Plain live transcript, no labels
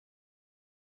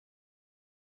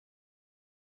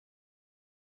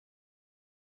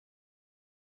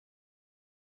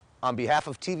On behalf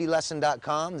of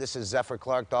TVLesson.com, this is Zypher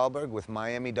Clarke-Dolberg with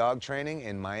Miami Dog Training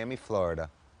in Miami, Florida.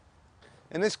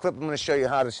 In this clip, I'm going to show you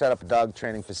how to set up a dog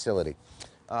training facility.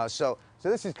 So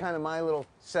this is kind of my little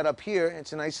setup here.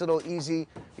 It's a nice little easy,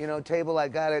 table I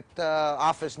got at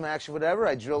Office Max or whatever.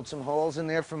 I drilled some holes in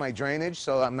there for my drainage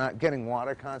so I'm not getting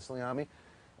water constantly on me.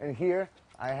 And here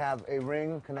I have a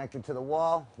ring connected to the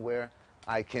wall where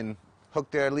I can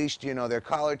hook their leash, their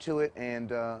collar to it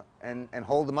and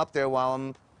hold them up there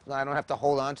while I don't have to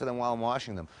hold on to them while I'm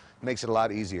washing them. It makes it a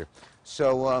lot easier.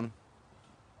 So,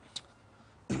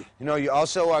 you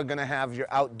also are going to have your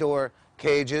outdoor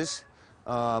cages,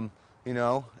 and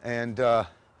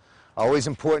always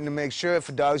important to make sure if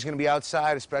a dog's going to be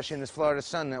outside, especially in this Florida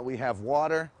sun, that we have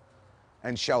water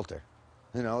and shelter.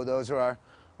 Those are our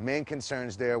main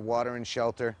concerns there, water and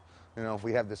shelter. If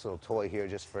we have this little toy here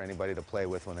just for anybody to play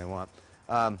with when they want.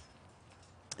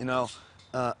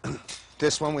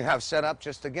 This one we have set up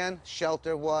just, again,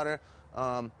 shelter, water.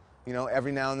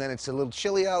 Every now and then it's a little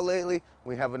chilly out lately.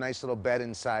 We have a nice little bed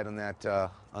inside on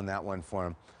that one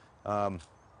for them.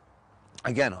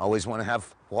 Again, always want to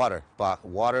have water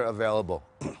available.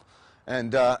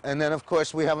 And then, of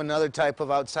course, we have another type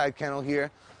of outside kennel here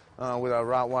with our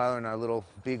Rottweiler and our little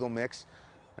Beagle mix.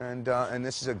 And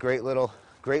this is a great little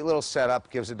setup.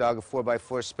 Gives a dog a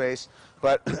 4x4 space.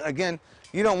 But again,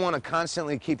 you don't want to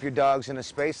constantly keep your dogs in a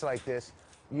space like this.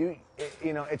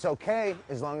 It's okay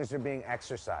as long as they're being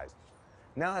exercised.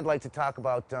 Now I'd like to talk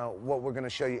about what we're going to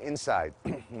show you inside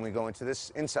when we go into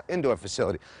this indoor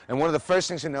facility. And one of the first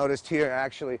things you noticed here,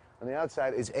 actually, on the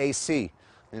outside is AC.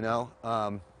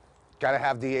 Got to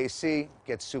have the AC.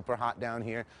 Gets super hot down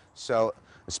here. So,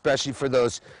 especially for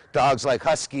those dogs like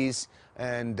Huskies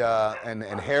and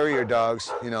Harrier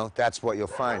dogs, that's what you'll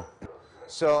find.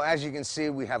 So as you can see,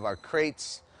 we have our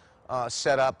crates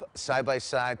set up side by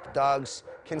side. Dogs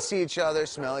can see each other,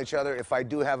 smell each other. If I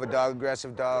do have a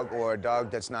dog-aggressive dog or a dog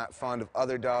that's not fond of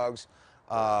other dogs,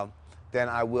 then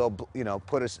I will,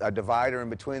 put a divider in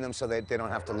between them so they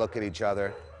don't have to look at each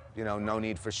other. No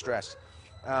need for stress.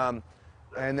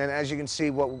 And then, as you can see,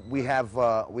 we have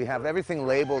everything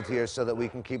labeled here so that we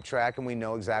can keep track and we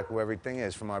know exactly where everything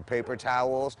is, from our paper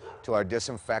towels to our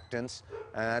disinfectants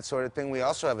and that sort of thing. We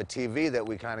also have a TV that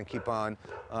we kind of keep on,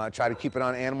 try to keep it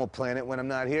on Animal Planet when I'm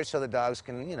not here, so the dogs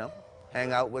can,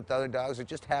 hang out with other dogs or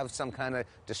just have some kind of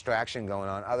distraction going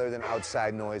on other than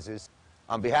outside noises.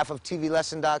 On behalf of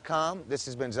TVLesson.com, this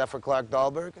has been Zypher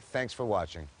Clarke-Dolberg. Thanks for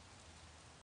watching.